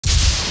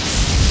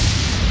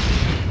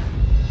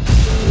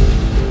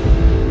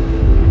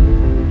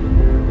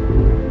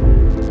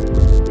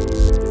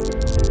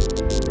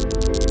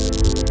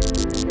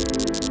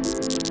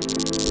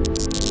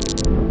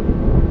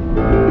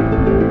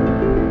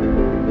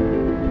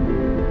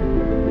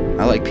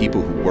like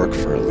people who work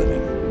for a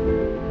living.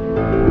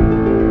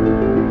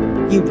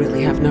 You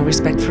really have no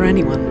respect for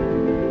anyone,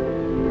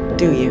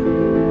 do you?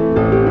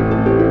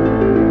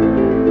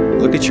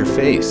 Look at your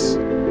face.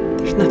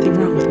 There's nothing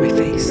wrong with my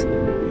face.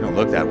 You don't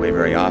look that way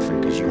very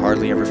often because you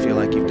hardly ever feel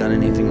like you've done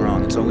anything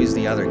wrong. It's always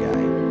the other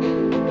guy.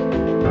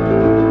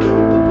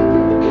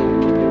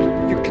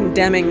 You're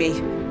condemning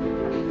me.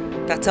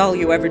 That's all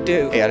you ever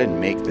do. Hey, I didn't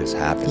make this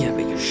happen. Yeah,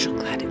 but you're sure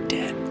glad it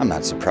did. I'm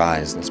not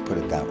surprised, let's put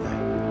it that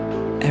way.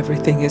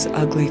 Everything is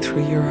ugly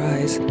through your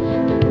eyes.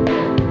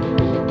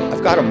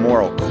 I've got a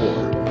moral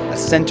core, a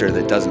center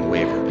that doesn't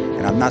waver,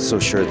 and I'm not so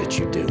sure that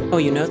you do. Oh,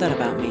 you know that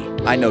about me.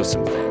 I know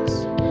some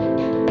things.